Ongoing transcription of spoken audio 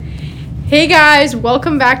Hey guys,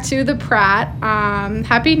 welcome back to The Pratt.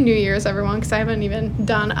 Happy New Year's, everyone, because I haven't even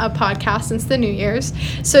done a podcast since the New Year's.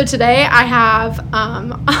 So today I have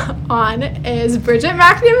on is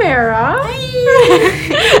Mrs.Mac and MYa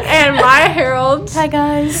and MYa Harold. Hi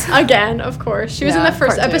guys. Again, of course. She was in the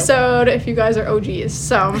first episode, if you guys are OGs.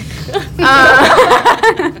 So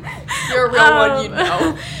you're a real one, you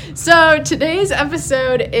know. So today's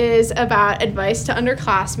episode is about advice to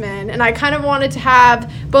underclassmen, and I kind of wanted to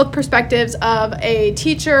have both perspectives of a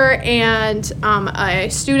teacher and a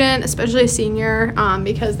student, especially a senior,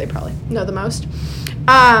 because they probably know the most.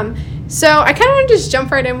 So I kind of want to just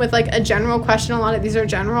jump right in with like a general question. A lot of these are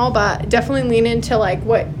general, but definitely lean into like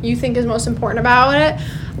what you think is most important about it.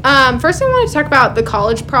 First, I want to talk about the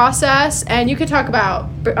college process, and you could talk about,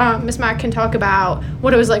 Miss Mac can talk about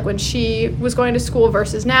what it was like when she was going to school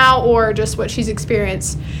versus now, or just what she's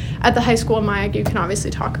experienced at the high school. And MYa, you can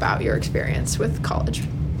obviously talk about your experience with college.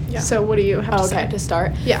 Yeah. So what do you have to say? To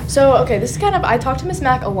start? Yeah. So, okay, this is kind of, I talked to Miss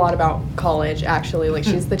Mac a lot about college, actually. Like,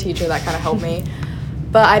 she's the teacher that kind of helped me.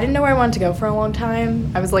 But I didn't know where I wanted to go for a long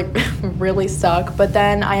time. I was, like, really stuck. But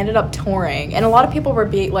then I ended up touring. And a lot of people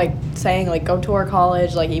were saying, like, go tour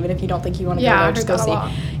college. Like, even if you don't think you want to go there, just go see.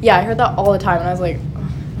 Yeah, I heard that all the time. And I was like, oh,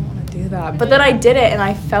 I don't want to do that. But then I did it, and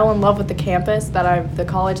I fell in love with the campus, the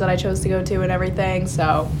college that I chose to go to and everything.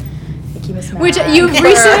 So, thank you, Miss Mac.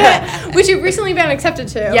 Which you've recently been accepted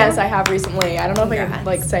to. Yes, I have recently. I don't know if I can,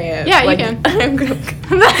 like, say it. Yeah, like, you can. I'm going to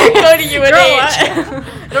go to UNH.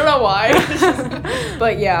 I don't know why.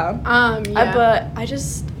 But yeah. But I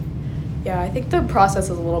just, I think the process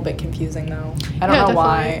is a little bit confusing though. I don't know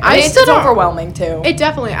why. It's overwhelming too. It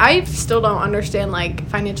definitely. I still don't understand like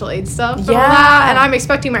financial aid stuff and all that, and I'm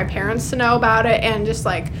expecting my parents to know about it, and just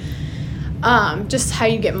like, just how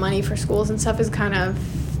you get money for schools and stuff is kind of,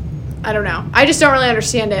 I don't know. I just don't really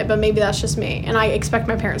understand it, but maybe that's just me. And I expect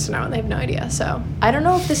my parents to know, and they have no idea, so. I don't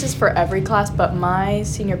know if this is for every class, but my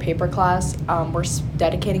senior paper class, we're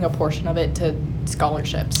dedicating a portion of it to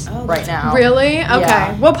scholarships right now. Really? Okay.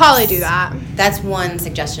 Yeah. We'll probably do that. That's one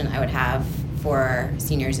suggestion I would have for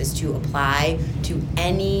seniors, is to apply to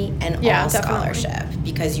any and all scholarship,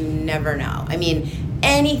 because you never know. I mean,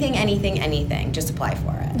 anything, just apply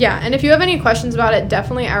for it. Yeah, and if you have any questions about it,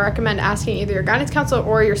 definitely I recommend asking either your guidance counselor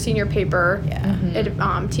or your senior paper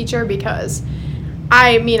teacher, because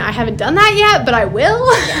I mean, I haven't done that yet, but I will.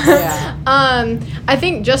 Yeah. I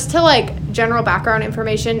think just to like general background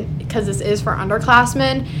information, because this is for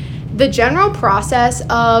underclassmen, the general process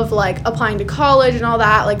of like applying to college and all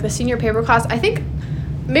that, like the senior paper class, I think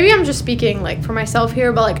maybe I'm just speaking like for myself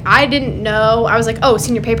here, but like I didn't know. I was like, oh,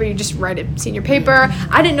 senior paper, you just write a senior paper.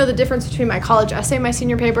 I didn't know the difference between my college essay and my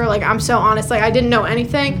senior paper. Like, I'm so honest, like I didn't know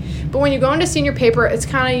anything. But when you go into senior paper, it's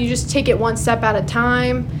kind of, you just take it one step at a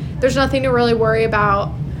time. There's nothing to really worry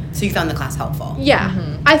about. So you found the class helpful? Yeah.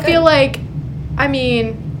 Mm-hmm. I feel like, I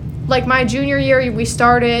mean, like my junior year, we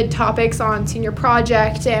started topics on senior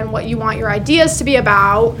project and what you want your ideas to be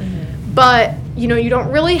about. Mm-hmm. But you know, you don't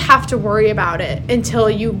really have to worry about it until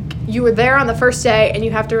you were there on the first day, and you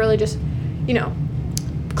have to really just, you know,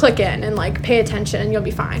 click in and like pay attention, and you'll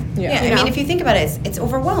be fine. Yeah, I mean, if you think about it, it's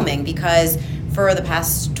overwhelming, because for the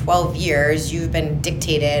past 12 years, you've been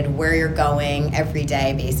dictated where you're going every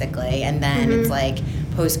day, basically, and then it's like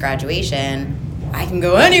post-graduation, I can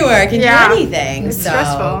go anywhere, I can do anything. It's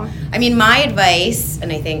stressful. I mean, my advice,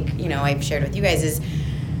 and I think, you know, I've shared with you guys, is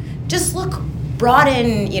just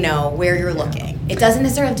broaden, you know, where you're looking. It doesn't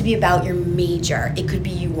necessarily have to be about your major. It could be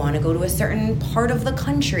you want to go to a certain part of the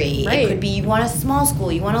country. Right. It could be you want a small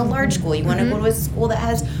school, you want a large school, you want to go to a school that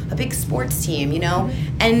has a big sports team, you know?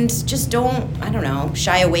 And just don't, I don't know,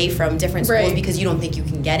 shy away from different schools because you don't think you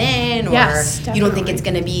can get in, or you don't think it's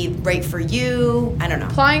going to be right for you. I don't know.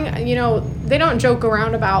 Applying, you know, they don't joke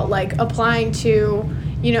around about like applying to,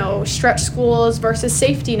 you know, stretch schools versus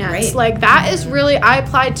safety nets. Right. Like that is really, I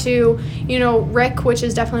applied to, you know, Rick, which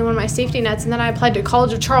is definitely one of my safety nets, and then I applied to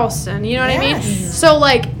College of Charleston, you know what I mean? So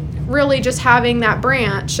like really just having that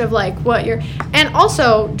branch of like what you're, and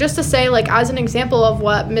also just to say like as an example of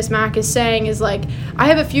what Miss Mac is saying is like, I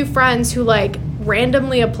have a few friends who like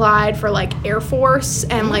randomly applied for like Air Force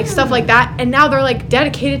and like stuff like that, and now they're like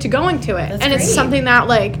dedicated to going to it. That's great. It's something that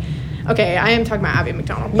like, okay, I am talking about Abby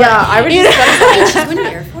McDonald. Yeah, I was just going to say, she's going to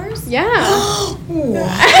Air Force? Yeah.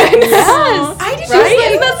 Yes. I did. Right?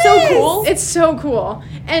 Isn't that so cool? It's so cool.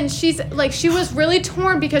 And she's like, she was really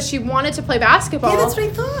torn because she wanted to play basketball. Yeah, that's what I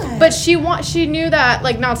thought. But she knew that,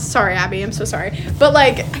 like, not sorry, Abby, I'm so sorry. But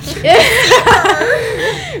like,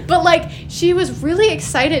 but like, she was really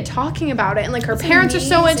excited talking about it, and like her parents are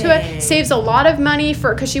so into it. Saves a lot of money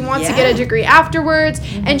because she wants to get a degree afterwards,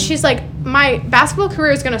 and she's like, my basketball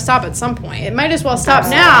career is going to stop at some point. It might as well stop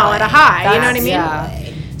now at a high. You know what I mean? Yeah.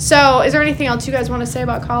 So, is there anything else you guys want to say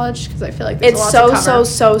about college? Because I feel like there's a lot It's to cover.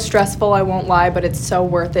 so stressful, I won't lie, but it's so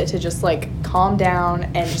worth it to just, like, calm down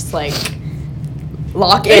and just, like,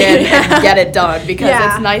 lock in and get it done, because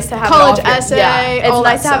it's nice to have college it off essay, it's all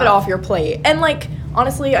nice that to have it stuff. off your plate. And, like,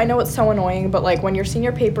 honestly, I know it's so annoying, but, like, when your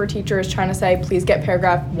senior paper teacher is trying to say, please get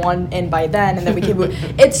paragraph 1 in by then, and then we can move,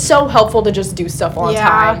 it's so helpful to just do stuff on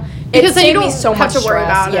time. Because then you don't so have much to worry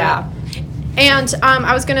stress. about it. And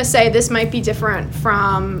I was going to say, this might be different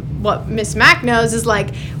from what Miss Mac knows, is like,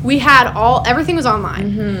 we had everything was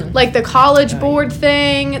online. Like the college board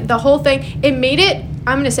thing, the whole thing. It made it,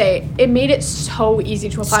 I'm going to say, it made it so easy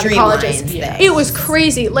to apply to colleges. It was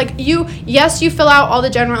crazy. Like you fill out all the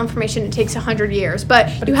general information. It takes 100 years.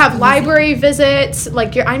 But you have library visits.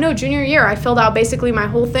 Like I know junior year, I filled out basically my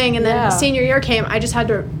whole thing. And then senior year came, I just had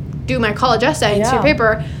to do my college essay and senior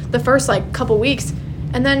paper the first like couple weeks.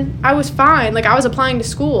 And then I was fine. Like, I was applying to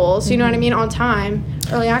schools, you know what I mean, on time,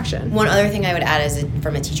 early action. One other thing I would add is,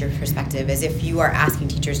 from a teacher perspective, is if you are asking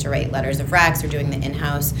teachers to write letters of recs or doing the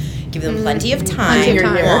in-house, give them plenty of time,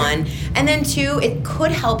 one. And then two, it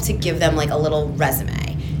could help to give them, like, a little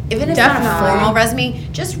resume. Even if it's not a formal resume,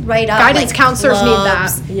 just write up, guidance like, counselors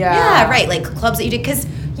clubs. need that. Yeah, right, like, clubs that you did, because...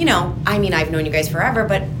 You know, I mean, I've known you guys forever,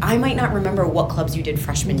 but I might not remember what clubs you did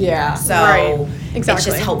freshman year. So it's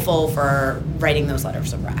just helpful for writing those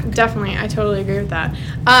letters of rec. Definitely. I totally agree with that.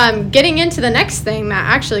 Getting into the next thing that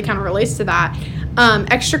actually kind of relates to that,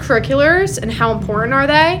 extracurriculars and how important are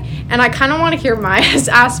they? And I kind of want to hear Maya's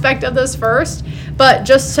aspect of this first, but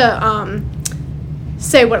just to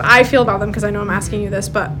say what I feel about them, because I know I'm asking you this,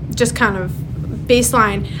 but just kind of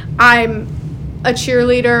baseline, I'm a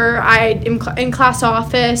cheerleader. I'm in class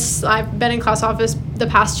office. I've been in class office the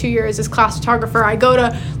past 2 years as class photographer. I go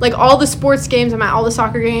to like all the sports games. I'm at all the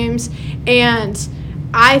soccer games. And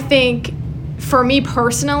I think for me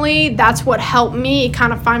personally, that's what helped me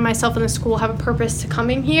kind of find myself in the school, have a purpose to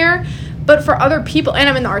coming here. But for other people, and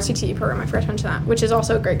I'm in the RCTE program, I forgot to mention that, which is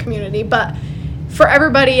also a great community. But for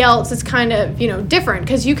everybody else, it's kind of, different,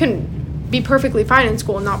 because you can be perfectly fine in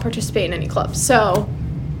school and not participate in any clubs. So...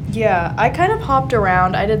 Yeah, I kind of hopped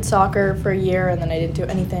around. I did soccer for a year, and then I didn't do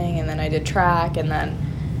anything, and then I did track, and then,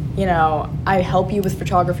 I help you with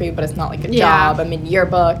photography, but it's not like a job. I'm in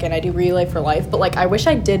yearbook, and I do Relay for Life, but, like, I wish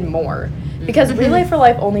I did more, because Relay for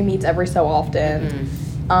Life only meets every so often.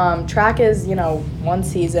 Track is, 1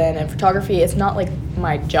 season, and photography, it's not, like,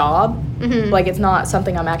 my job. Like, it's not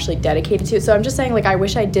something I'm actually dedicated to, so I'm just saying, like, I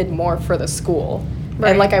wish I did more for the school.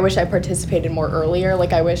 Right. And, like, I wish I participated more earlier.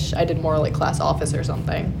 Like, I wish I did more, like, class office or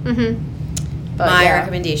something. But, my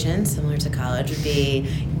recommendation, similar to college, would be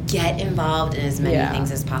get involved in as many things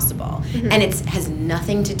as possible. And it has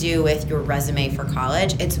nothing to do with your resume for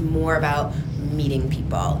college. It's more about meeting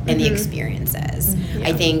people and the experiences.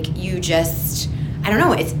 I think you just, I don't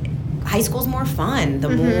know, high school's more fun. The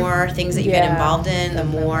more things that you get involved in, the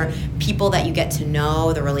more people that you get to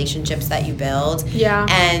know, the relationships that you build. Yeah.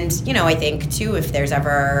 And, I think, too, if there's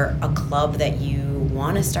ever a club that you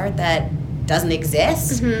want to start that doesn't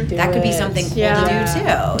exist, that could be something cool to do,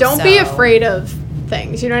 too. Don't be afraid of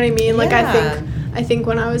things, you know what I mean? Like, I think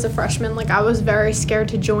when I was a freshman, like, I was very scared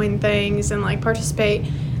to join things and, like,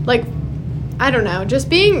 participate. Like, I don't know, just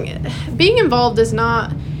being involved is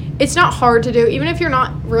not... It's not hard to do, even if you're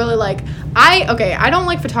not really, like, I don't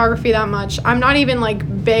like photography that much. I'm not even,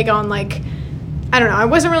 like, big on, like, I don't know. I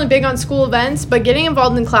wasn't really big on school events, but getting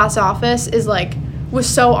involved in class office was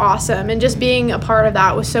so awesome. And just being a part of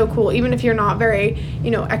that was so cool, even if you're not very,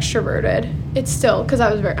 extroverted. It's still, because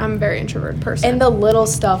I'm a very introverted person. And the little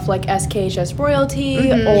stuff, like SKHS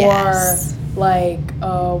royalty or... like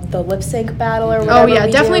the lip sync battle or whatever. Oh yeah,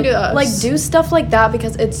 definitely do those. Like, do stuff like that,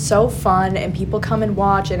 because it's so fun and people come and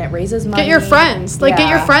watch and it raises money. Get your friends. Like, get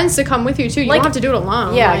your friends to come with you too. You don't have to do it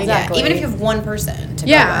alone. Yeah, exactly. Even if you have one person to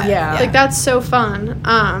go with. Yeah. Like, that's so fun.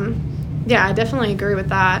 Yeah, I definitely agree with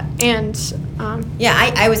that. And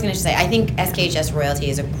I was going to say, I think SKHS royalty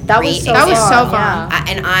is a great That was so fun. Yeah.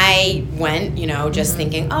 And I went, just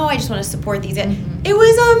thinking, I just want to support these. It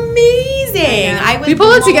was amazing. Yeah. I was we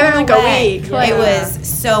pulled it together in like away. a week. Like, it was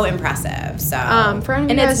so impressive. So for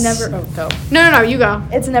any and of it's guys, never go. No, you go.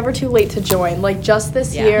 It's never too late to join. Like, just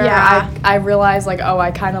this year, I realized, like,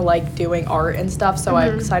 I kind of like doing art and stuff, so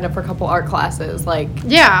I signed up for a couple art classes. Like,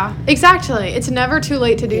 yeah, exactly. It's never too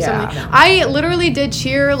late to do something. No. I literally did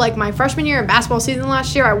cheer like my freshman year and basketball season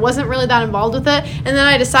last year. I wasn't really that involved with it, and then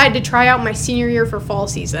I decided to try out my senior year for fall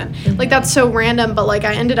season. Like, that's so random, but like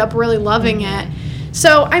I ended up really loving it.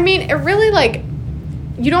 So I mean, it really, like,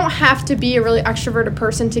 you don't have to be a really extroverted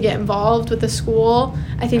person to get involved with the school.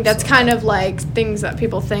 I think that's kind of like things that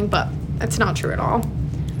people think, but that's not true at all.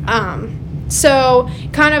 So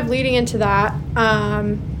kind of leading into that,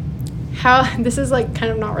 how, this is like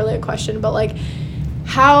kind of not really a question, but like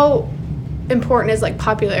how important is like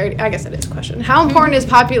popularity? I guess it is a question. How important is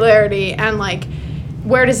popularity, and like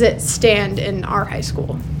where does it stand in our high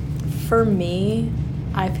school? For me,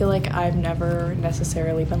 I feel like I've never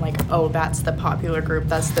necessarily been like, oh, that's the popular group,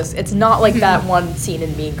 that's this. It's not like that one scene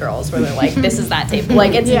in Mean Girls where they're like, this is that table.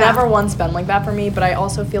 Like, it's never once been like that for me, but I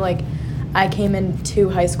also feel like I came into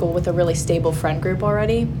high school with a really stable friend group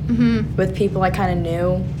already, with people I kind of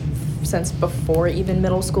knew since before even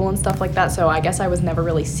middle school and stuff like that, so I guess I was never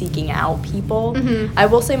really seeking out people. I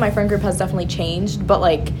will say my friend group has definitely changed, but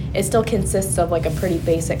like it still consists of like a pretty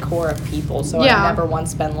basic core of people, so I've never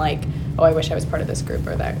once been like, oh, I wish I was part of this group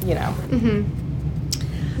or that, you know.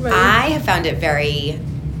 Right. I have found it very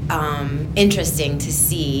interesting to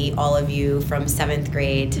see all of you from 7th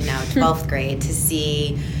grade to now 12th grade, to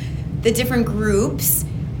see the different groups,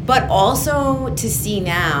 but also to see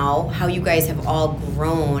now how you guys have all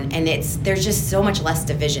grown, and there's just so much less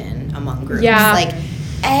division among groups. Yeah. Like,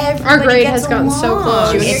 everybody Our grade gets has gotten so along.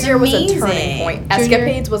 close. Junior It's year was a amazing. turning point.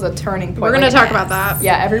 Escapades was a turning point. We're going to Like, talk about that.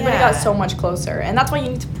 yeah, everybody Yeah. got so much closer, and that's why you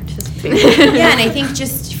need to participate. Yeah, and I think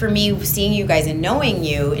just for me, seeing you guys and knowing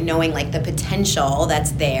you and knowing like the potential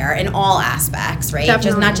that's there in all aspects, right? Just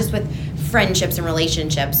Definitely. not just with friendships and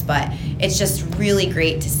relationships, but it's just really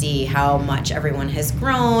great to see how much everyone has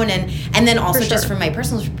grown, and then also For just sure. from my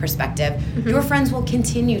personal perspective, your friends will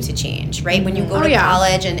continue to change, right? When you go to yeah.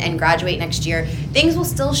 college and graduate next year, things will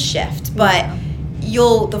still shift, but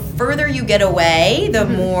the further you get away, the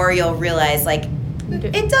more you'll realize like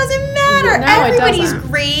it doesn't matter. No, it Everybody's doesn't.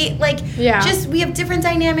 great. Like, Yeah. just we have different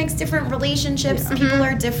dynamics, different relationships. People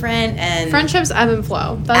are different, and Friendships ebb and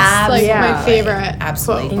flow. That's like my Absolutely. favorite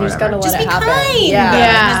Absolutely. quote. And you just gotta just let be it happen. kind. Yeah.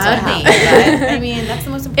 Yeah. But, I mean, that's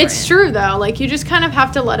the most important. It's true though. Like you just kind of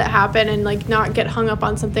have to let it happen and like not get hung up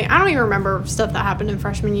on something. I don't even remember stuff that happened in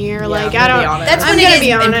freshman year. Like I I'm gonna don't. be honest. That's I'm when gonna it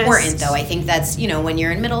be is honest. important, though. I think that's, when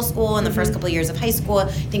you're in middle school and the first couple of years of high school, I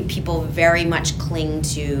think people very much cling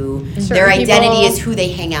to their Certain identity people. is who they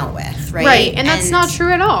hang out with, right? Right, and that's not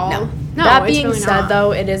true at all. No. No, that it's being really said, not.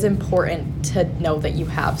 though, it is important to know that you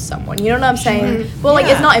have someone. You know what I'm saying? Well, like,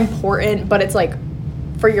 Yeah. it's not important, but it's like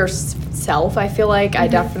for yourself, I feel like I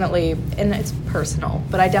definitely, and it's personal,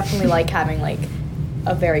 but I definitely like having like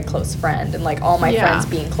a very close friend and like all my Yeah. friends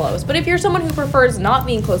being close. But if you're someone who prefers not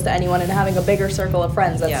being close to anyone and having a bigger circle of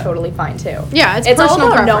friends, that's Yeah. totally fine too. Yeah, it's all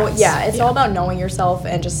personal about preference. it's all about knowing yourself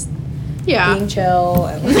and just Yeah. being chill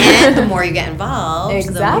and And the more you get involved,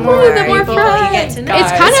 Exactly, the the more more people you get friends. to know.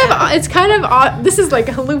 It's kind of odd. This is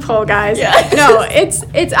like a loophole, guys. Yeah. No, it's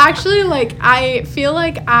actually like I feel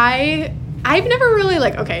like I've never really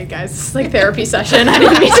like, okay guys, this is like therapy session. I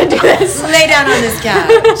didn't mean to do this. Lay down on this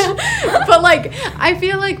couch. But like I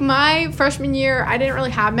feel like my freshman year I didn't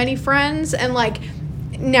really have many friends, and like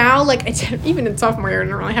now, like, even in sophomore year, I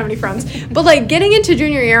didn't really have any friends. But, like, getting into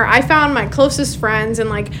junior year, I found my closest friends,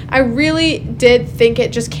 and, like, I really did think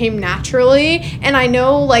it just came naturally. And I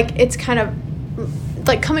know, like, it's kind of,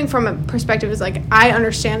 like, coming from a perspective is, like, I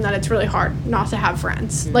understand that it's really hard not to have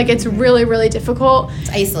friends. Like, it's really, really difficult. It's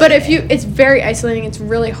isolating. But it's very isolating. It's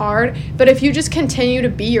really hard. But if you just continue to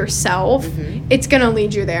be yourself, it's going to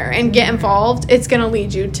lead you there. And get involved, it's going to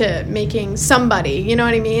lead you to making somebody. You know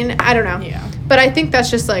what I mean? I don't know. Yeah. But I think that's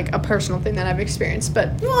just, like, a personal thing that I've experienced.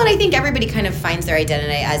 But Well, and I think everybody kind of finds their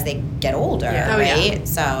identity as they get older, Yeah. Oh, yeah. right?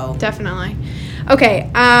 So definitely. Okay,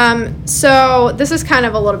 so this is kind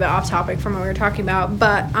of a little bit off topic from what we were talking about,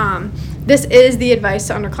 but this is the advice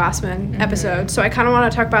to underclassmen episode. So I kind of want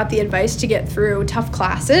to talk about the advice to get through tough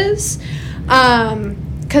classes,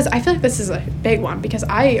 because I feel like this is a big one, because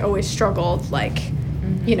I always struggled, like,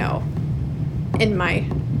 you know, in my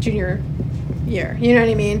junior year. You know what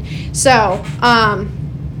I mean? So, I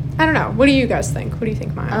don't know. What do you guys think? What do you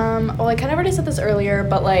think, Maya? Well, I kind of already said this earlier,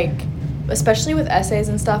 but like, especially with essays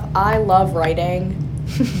and stuff, I love writing,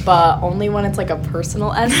 but only when it's like a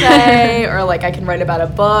personal essay or like I can write about a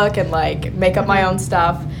book and like make up my own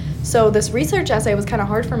stuff. So this research essay was kind of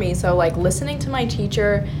hard for me. So like listening to my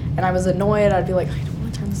teacher, and I was annoyed. I'd be like, I don't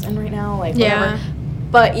want to turn this in right now, like whatever.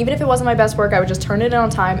 But even if it wasn't my best work, I would just turn it in on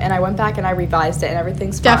time, and I went back and I revised it, and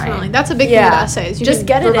everything's fine. Definitely. That's a big thing with essays. You just can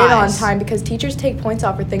get it in on revise. time, because teachers take points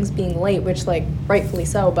off for things being late, which, like, rightfully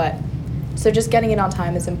so, but so just getting it on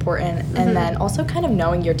time is important. And then also kind of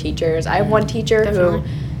knowing your teachers. I have one teacher Definitely.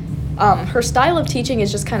 who her style of teaching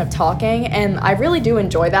is just kind of talking, and I really do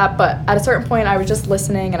enjoy that, but at a certain point I was just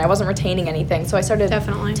listening and I wasn't retaining anything, so I started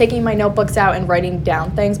taking my notebooks out and writing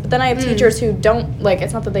down things. But then I have teachers who don't, like,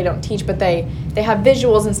 it's not that they don't teach, but they have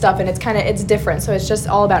visuals and stuff, and it's different, so it's just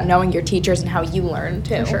all about knowing your teachers and how you learn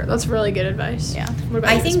too. For sure, that's really good advice. Yeah. What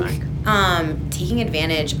about you, Ms. think taking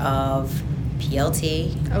advantage of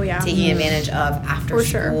PLT, taking advantage of after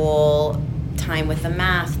school time with the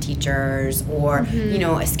math teachers, or a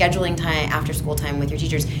scheduling time, after school time with your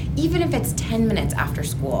teachers, even if it's 10 minutes after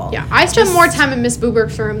school. I spent more time in Miss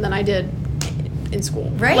Buberk's room than I did in school,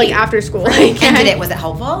 right? Like after school. Right. And was it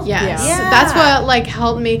helpful? Yes. Yeah. That's what like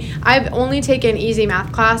helped me. I've only taken easy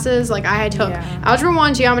math classes. Like I had took Algebra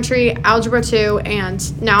 1, Geometry, Algebra 2,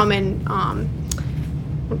 and now I'm in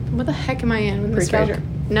what the heck am I in with Miss Fraser?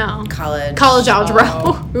 No. College algebra.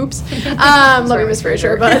 Oh. Oops. Love you, Miss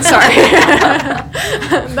Fraser, but sorry.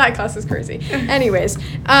 That class is crazy. Anyways,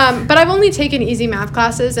 but I've only taken easy math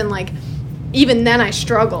classes, and like even then I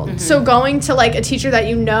struggled. So going to like a teacher that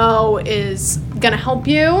you know is gonna help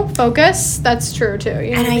you focus, that's true too.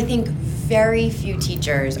 You know? And I think very few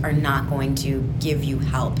teachers are not going to give you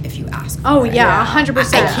help if you ask for it. Oh, yeah,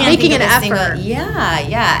 100%. Making an effort.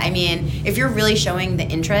 Yeah. I mean, if you're really showing the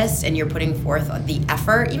interest and you're putting forth the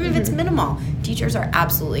effort, even if it's minimal, teachers are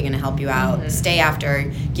absolutely going to help you out, stay after,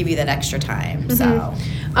 give you that extra time. So,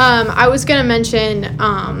 I was going to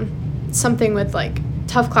mention something with, like,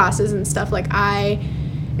 tough classes and stuff. Like, I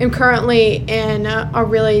am currently in a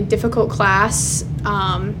really difficult class,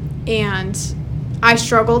 and I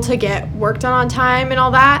struggle to get work done on time and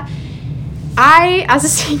all that. I, as a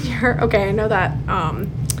senior, okay, I know that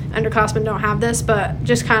underclassmen don't have this, but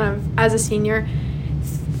just kind of as a senior,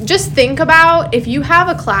 just think about if you have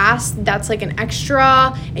a class that's like an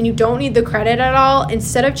extra and you don't need the credit at all,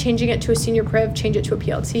 instead of changing it to a senior priv, change it to a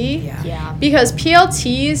PLT. Yeah. Because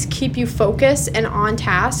PLTs keep you focused and on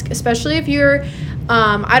task, especially if you're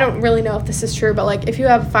I don't really know if this is true, but like if you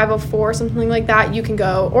have 504 or something like that, you can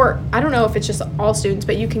go, or I don't know if it's just all students,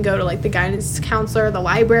 but you can go to like the guidance counselor, the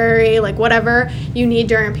library, like whatever you need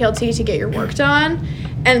during a PLT to get your work done.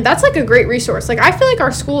 And that's like a great resource. Like I feel like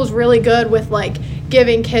our school is really good with like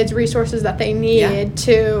giving kids resources that they need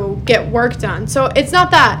to get work done. So it's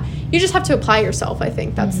not that, you just have to apply yourself. I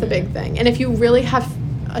think that's the big thing. And if you really have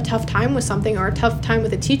a tough time with something or a tough time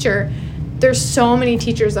with a teacher, there's so many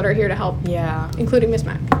teachers that are here to help, including Miss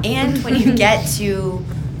Mac. And when you get to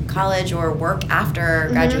college or work after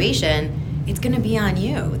graduation, it's going to be on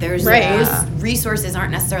you. Those resources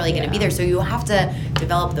aren't necessarily going to be there, so you'll have to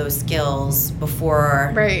develop those skills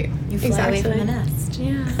before you fly away from the nest.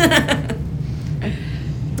 Yeah.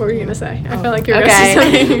 What were you going to say? I feel like you were going to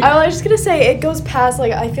say something. I was just going to say, it goes past,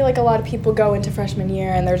 like, I feel like a lot of people go into freshman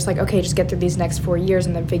year and they're just like, okay, just get through these next 4 years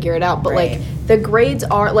and then figure it out. But, like, the grades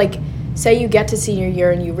are, like, say you get to senior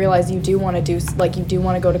year and you realize you do want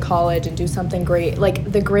to go to college and do something great,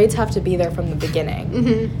 like the grades have to be there from the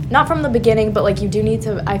beginning. Not from the beginning, but like you do need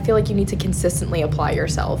to, I feel like you need to consistently apply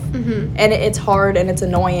yourself. And it's hard and it's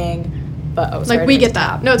annoying, but like we get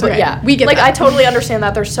that. No, it's okay. Yeah, we get like that. I totally understand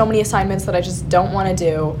that there's so many assignments that I just don't want to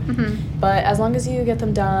do, but as long as you get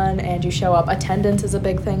them done and you show up, attendance is a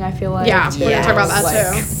big thing, I feel like. Yeah, we're going to talk about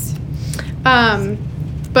that too.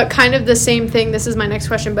 But kind of the same thing, this is my next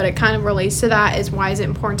question, but it kind of relates to that, is why is it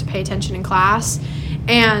important to pay attention in class?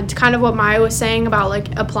 And kind of what Maya was saying about,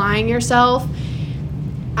 like, applying yourself.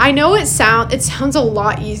 I know it sounds a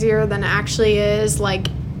lot easier than it actually is. Like,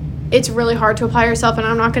 it's really hard to apply yourself, and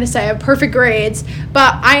I'm not going to say I have perfect grades,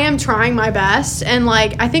 but I am trying my best. And,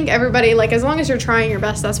 like, I think everybody, like, as long as you're trying your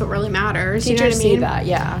best, that's what really matters. Teachers you know what I mean? see that,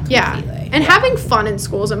 yeah. Yeah. Completely. And having fun in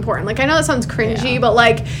school is important. Like, I know that sounds cringy, but,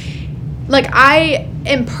 like I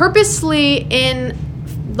am purposely in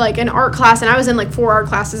like an art class, and I was in like 4 art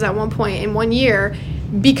classes at one point in 1 year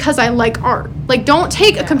because I like art. Like, don't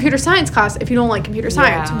take a computer science class if you don't like computer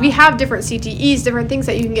science. We have different CTEs, different things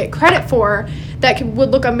that you can get credit for that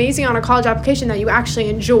would look amazing on a college application that you actually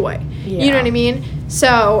enjoy. You know what I mean?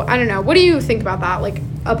 So I don't know. What do you think about that? Like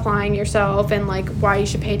applying yourself and like why you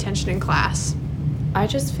should pay attention in class? I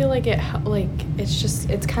just feel like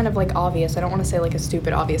it's kind of like obvious. I don't want to say like a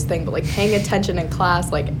stupid obvious thing, but like paying attention in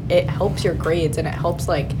class, like it helps your grades and it helps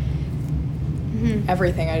like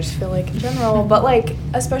everything. I just feel like in general, but like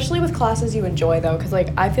especially with classes you enjoy though, because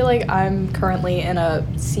like I feel like I'm currently in a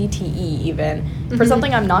CTE even for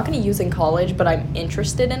something I'm not going to use in college, but I'm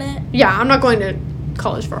interested in it. Yeah, I'm not going to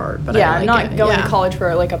college for art, but I'm not going to college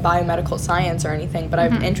for like a biomedical science or anything, but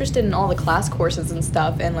I'm interested in all the class courses and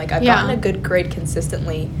stuff, and like I've gotten a good grade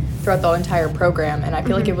consistently throughout the entire program, and I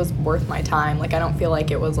feel like it was worth my time. Like I don't feel like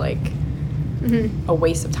it was like a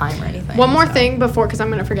waste of time or anything. One more thing because I'm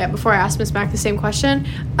going to forget before I ask Miss Mac the same question.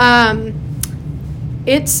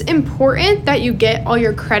 It's important that you get all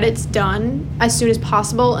your credits done as soon as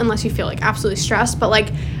possible unless you feel like absolutely stressed. But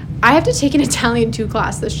like, I have to take an Italian 2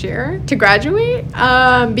 class this year to graduate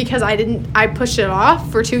because I pushed it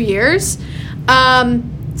off for 2 years.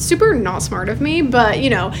 Super not smart of me, but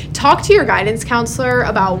talk to your guidance counselor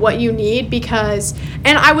about what you need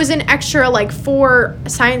and I was in extra like 4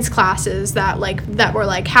 science classes that were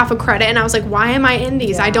like half a credit, and I was like, why am I in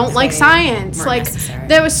these? I don't like science. Like necessary.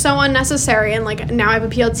 That was so unnecessary, and like now I have a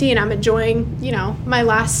PLT and I'm enjoying my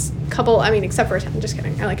last couple. I mean, except for Italian. Just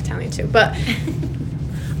kidding. I like Italian too, but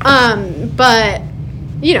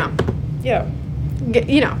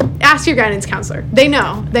ask your guidance counselor. They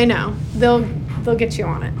know. They'll get you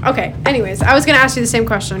on it. Okay. Anyways, I was going to ask you the same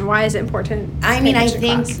question. Why is it important? I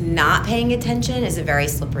think not paying attention is a very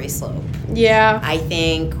slippery slope. Yeah. I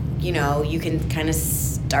think, you can kind of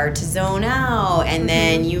start to zone out, and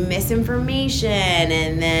then you miss information,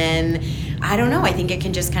 and then, I don't know, I think it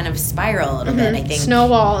can just kind of spiral a little bit. I think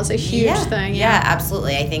snowball is a huge thing. Yeah,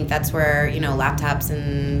 absolutely. I think that's where, laptops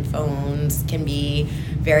and phones can be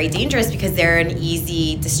very dangerous because they're an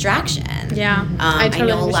easy distraction. Yeah, I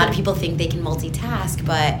know a lot of people think they can multitask,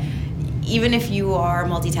 but even if you are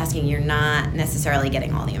multitasking, you're not necessarily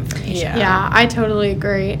getting all the information. Yeah, I totally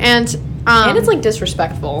agree. And it's like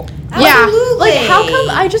disrespectful. Absolutely. Like, how come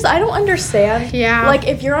I don't understand. Yeah. Like,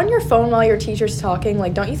 if you're on your phone while your teacher's talking,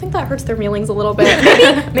 like, don't you think that hurts their feelings a little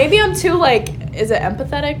bit? Maybe I'm too, like, is it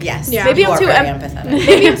empathetic? Yes. Yeah. Maybe I'm too empathetic.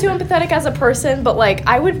 Maybe I'm too empathetic as a person, but like,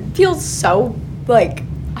 I would feel so like,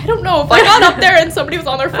 I don't know, if I got up there and somebody was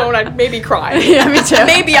on their phone, I'd maybe cry. Yeah, me too.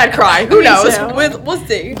 Maybe I'd cry. Who knows? Too. We'll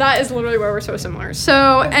see. That is literally where we're so similar.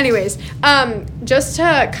 So, anyways, just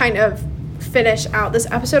to kind of finish out this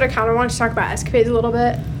episode, I kind of want to talk about escapades a little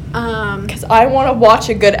bit. Because I want to watch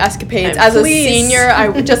a good escapades. As a senior, I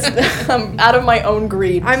would just, out of my own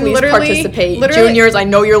greed, please participate. Juniors, I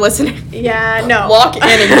know you're listening. Yeah, no. Walk in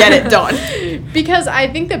and get it done. Because I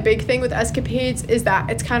think the big thing with escapades is that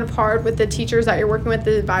it's kind of hard with the teachers that you're working with,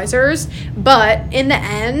 the advisors, but in the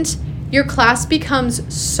end, your class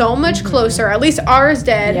becomes so much closer. At least ours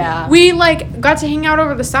did. Yeah. We got to hang out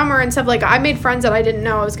over the summer and stuff. Like, I made friends that I didn't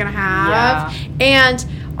know I was gonna have. Yeah. And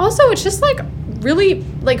also, it's just really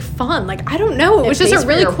fun. I don't know. It was just a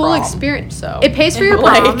really cool experience. So it pays for your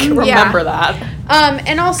prom. Remember that.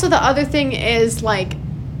 And also the other thing is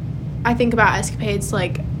I think about escapades,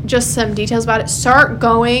 just some details about it. Start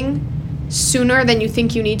going sooner than you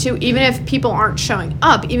think you need to, even if people aren't showing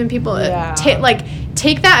up. Even people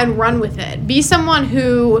take that and run with it. Be someone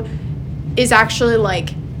who is actually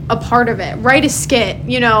a part of it. Write a skit,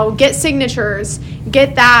 get signatures,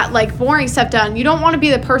 get that boring stuff done. You don't want to be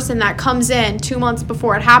the person that comes in 2 months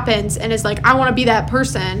before it happens and is I want to be that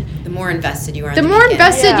person. The more invested you are. The more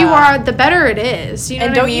invested you are, the better it is. You know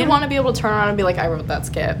and what I don't mean? you want to be able to turn around and be I wrote that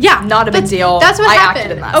skit? Yeah. Not a big deal. That's what happened.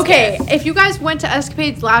 Acted in that skit. If you guys went to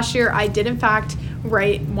escapades last year, I did in fact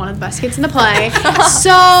write one of the best skits in the play.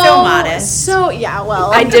 So modest. So yeah,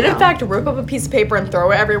 well, I did in fact rip up a piece of paper and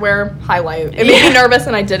throw it everywhere. Highlight. It made me nervous,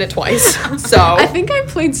 and I did it twice. So I think I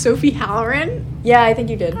played Sophie Halloran. Yeah, I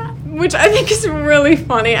think you did. Which I think is really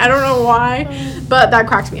funny. I don't know why, but that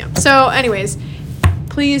cracked me up. So, anyways,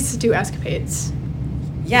 please do escapades.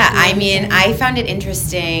 Yeah, I mean, I found it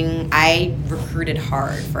interesting. I recruited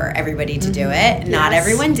hard for everybody to do it. Not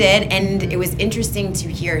everyone did, and it was interesting to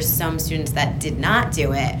hear some students that did not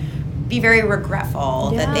do it be very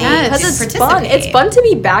regretful that they didn't participate. Fun. It's fun to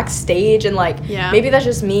be backstage, and maybe that's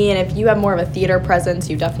just me, and if you have more of a theater presence,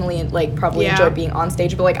 you definitely probably enjoy being on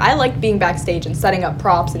stage, but I like being backstage and setting up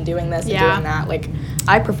props and doing this and doing that.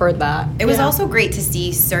 I preferred that. It was also great to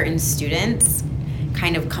see certain students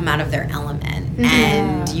kind of come out of their element,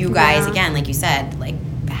 and you guys again, like you said,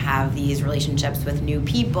 have these relationships with new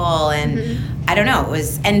people, and I don't know, it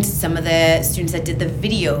was, and some of the students that did the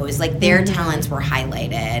videos, their talents were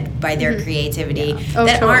highlighted by their creativity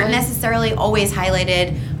that aren't necessarily always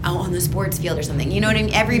highlighted on the sports field or something. You know what I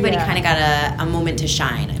mean? Everybody kind of got a moment to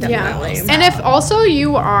shine. Definitely. Yeah. And if also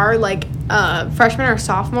you are freshman or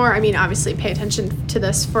sophomore, I mean, obviously pay attention to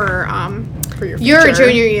this for your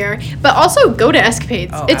junior year, but also go to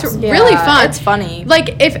escapades. It's really fun. It's funny.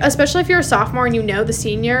 Especially if you're a sophomore and you know the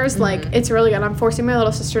seniors, it's really good. I'm forcing my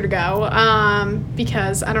little sister to go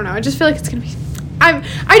because I don't know. I just feel like it's gonna be.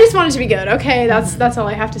 I just want it to be good. Okay, that's all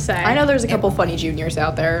I have to say. I know there's a couple funny juniors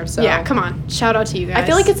out there. So yeah, come on, shout out to you guys. I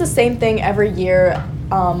feel like it's the same thing every year.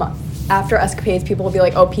 After escapades, people will be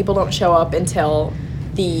oh, people don't show up until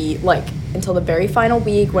the until the very final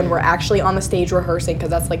week when we're actually on the stage rehearsing, because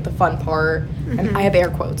that's like the fun part. And I have air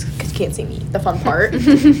quotes because you can't see me, the fun part.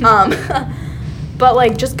 But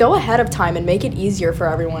like just go ahead of time and make it easier for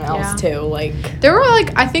everyone else too. Like there were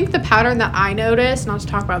like, I think the pattern that I noticed, not to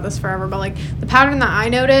talk about this forever, but like the pattern that I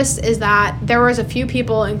noticed is that there was a few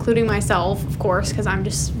people, including myself, of course, because I'm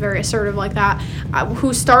just very assertive like that,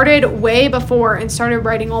 who started way before and started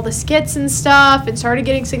writing all the skits and stuff and started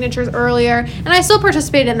getting signatures earlier. And I still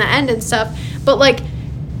participated in the end and stuff, but like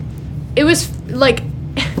it was like,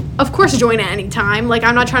 of course, join at any time. Like,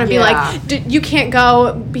 I'm not trying to be like, you can't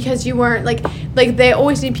go because you weren't, like they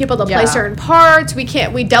always need people to play certain parts.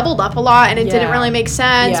 We doubled up a lot, and it didn't really make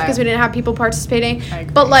sense because we didn't have people participating.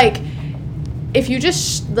 But, like, if you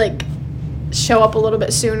just, like, show up a little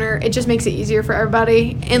bit sooner, it just makes it easier for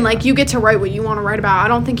everybody. And, like, you get to write what you want to write about. I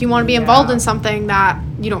don't think you want to be involved in something that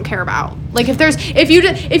you don't care about. Like,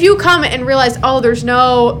 if you come and realize, oh, there's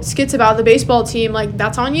no skits about the baseball team, like,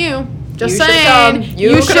 that's on you. Just saying,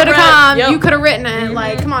 you should have come. Yep. You could have written it.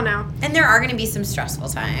 Like, come on now. And there are going to be some stressful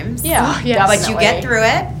times. Yeah, but you get through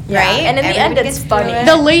it, right? And in the end, it's funny.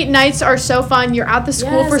 The late nights are so fun. You're at the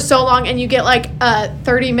school for so long, and you get like a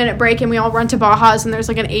 30-minute break, and we all run to Baja's, and there's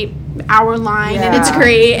like an 8-hour line, and it's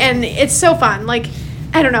great, and it's so fun. Like,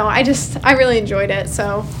 I don't know. I really enjoyed it.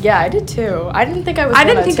 So yeah, I did too. I didn't think I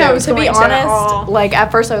was. To be honest. Like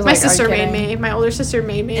at first, I was my sister made me. My older sister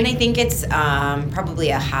made me. And I think it's probably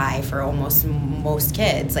a high for almost most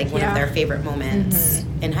kids. Like one of their favorite moments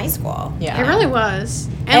in high school. Yeah, it really was.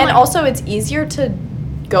 And like, also, it's easier to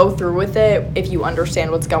go through with it if you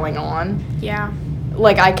understand what's going on. Yeah.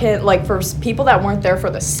 Like I can for people that weren't there for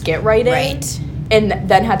the skit writing. Right. And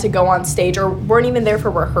then had to go on stage, or weren't even there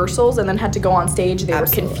for rehearsals, and then had to go on stage. They were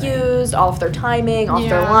confused, off their timing, off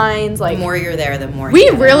their lines. Like the more you're there, the more we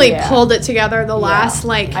really pulled it together. The last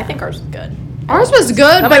I think ours was good. Ours was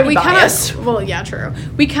good, but we kind of true.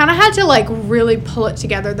 We kind of had to like really pull it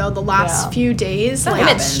together though. The last few days, and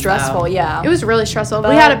it's stressful. It was really stressful. But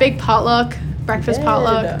we had a big potluck. Breakfast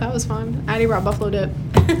potluck. That was fun. Addie brought buffalo dip.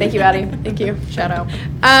 Thank you, Addie. Thank you. Shout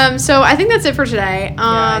out. So I think that's it for today.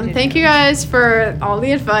 Thank you guys for all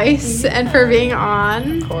the advice and for being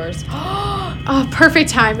on. Of course. Oh,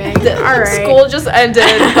 perfect timing. All right. School just ended.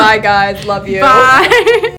 Bye, guys. Love you. Bye.